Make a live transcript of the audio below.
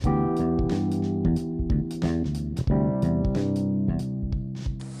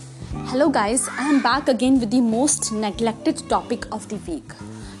Hello guys, I am back again with the most neglected topic of the week.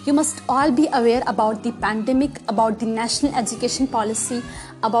 You must all be aware about the pandemic, about the national education policy,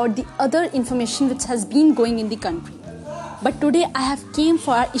 about the other information which has been going in the country. But today I have came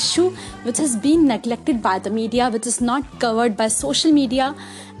for an issue which has been neglected by the media, which is not covered by social media,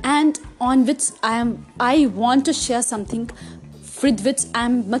 and on which I want to share something with which I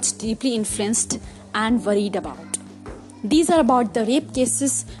am much deeply influenced and worried about. These are about the rape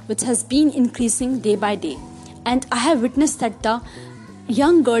cases which has been increasing day by day, and I have witnessed that the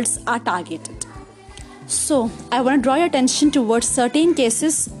young girls are targeted. So I want to draw your attention towards certain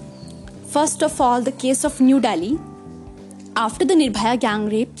cases. First of all, the case of New Delhi. After the Nirbhaya gang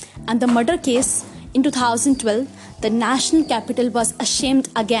rape and the murder case in 2012, the national capital was ashamed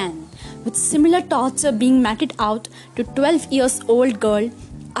again, with similar torture being meted out to 12 years old girl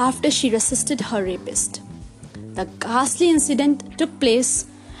after she resisted her rapist. The ghastly incident took place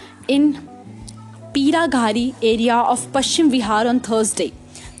in Piraghari area of Paschim Bihar on Thursday.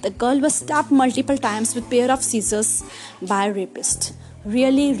 The girl was stabbed multiple times with pair of scissors by a rapist.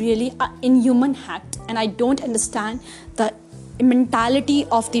 Really an inhuman act, and I don't understand the mentality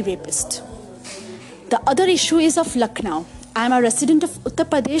of the rapist. The other issue is of Lucknow. I am a resident of Uttar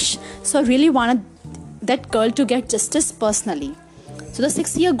Pradesh, so I really wanted that girl to get justice personally. So the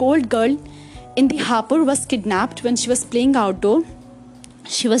 6-year-old girl in the Hapur was kidnapped when she was playing outdoor.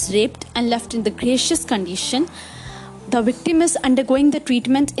 She was raped and left in the gracious condition. The victim is undergoing the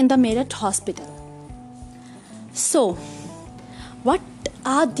treatment in the Meerut hospital. So, what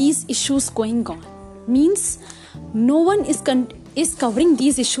are these issues going on? Means no one is covering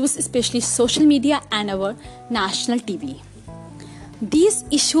these issues, especially social media and our national TV. These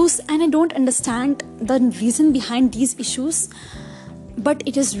issues, and I don't understand the reason behind these issues, but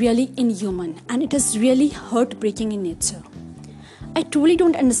it is really inhuman and it is really heartbreaking in nature. I truly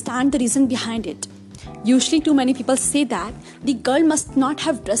don't understand the reason behind it. Usually too many people say that the girl must not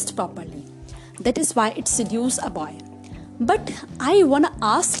have dressed properly. That is why it seduced a boy. But I want to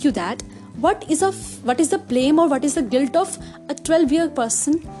ask you that what is the blame or what is the guilt of a 12-year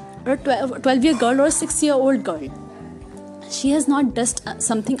person or a 12-year girl or a 6-year-old girl? She has not dressed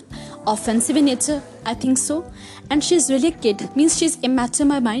something offensive in nature, I think so. And she is really a kid, means she is immature in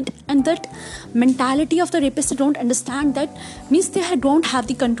my mind. And that mentality of the rapist, I don't understand that. Means they don't have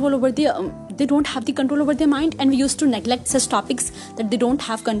the control over their mind, and we used to neglect such topics that they don't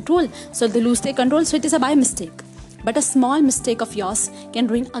have control, so they lose their control. So it is a by mistake. But a small mistake of yours can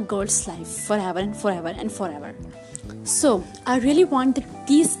ruin a girl's life forever and forever and forever. So, I really want that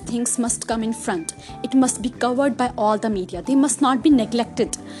these things must come in front. It must be covered by all the media. They must not be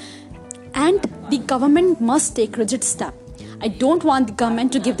neglected. And the government must take rigid step. I don't want the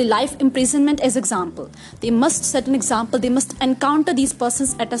government to give the life imprisonment as example. They must set an example. They must encounter these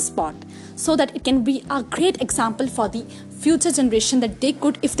persons at a spot, so that it can be a great example for the future generation, that they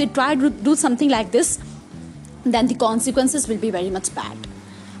could, if they try to do something like this, then the consequences will be very much bad.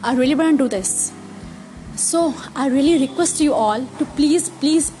 I really want to do this. So I really request you all to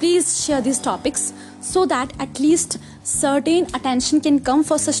please share these topics, so that at least certain attention can come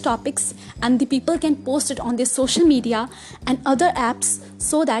for such topics, and the people can post it on their social media and other apps,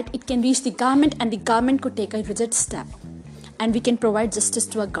 so that it can reach the government and the government could take a rigid step, and we can provide justice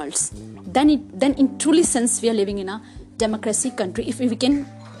to our girls. Then in truly sense we are living in a democracy country if we can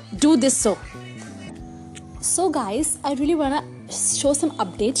do this. So guys, I really want to show some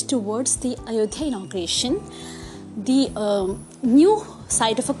updates towards the Ayodhya inauguration. The new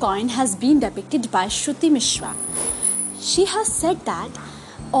side of a coin has been depicted by Shruti Mishra. She has said that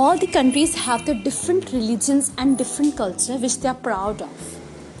all the countries have their different religions and different culture which they are proud of.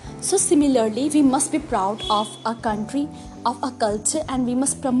 So similarly, we must be proud of our country, of our culture, and we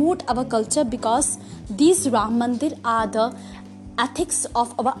must promote our culture, because these Ram Mandir are the ethics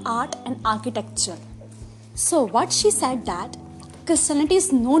of our art and architecture. So what she said, that Christianity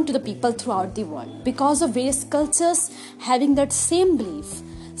is known to the people throughout the world because of various cultures having that same belief.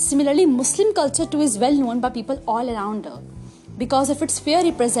 Similarly, Muslim culture too is well known by people all around her because of its fair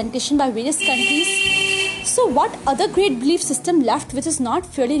representation by various countries. So what other great belief system left which is not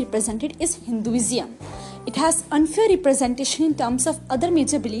fairly represented is Hinduism. It has unfair representation in terms of other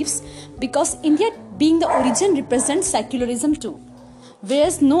major beliefs, because India, being the origin, represents secularism too,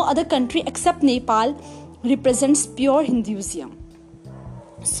 whereas no other country except Nepal represents pure Hinduism.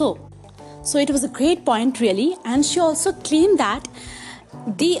 So it was a great point really, and she also claimed that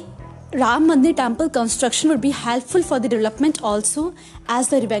the Ram Mandir temple construction would be helpful for the development also, as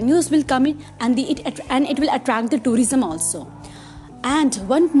the revenues will come in and it will attract the tourism also. And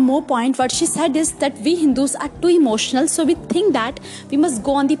one more point what she said is that we Hindus are too emotional, so we think that we must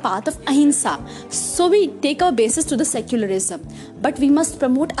go on the path of ahimsa, so we take our basis to the secularism, but we must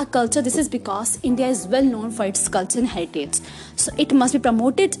promote a culture. This is because India is well known for its culture and heritage, so it must be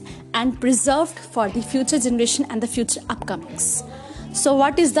promoted and preserved for the future generation and the future upcomings.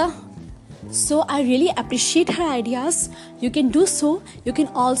 So I really appreciate her ideas. You can do so. You can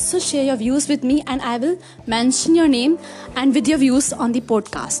also share your views with me, and I will mention your name and with your views on the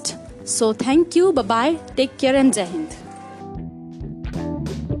podcast. So thank you. Bye-bye. Take care and Jai Hind.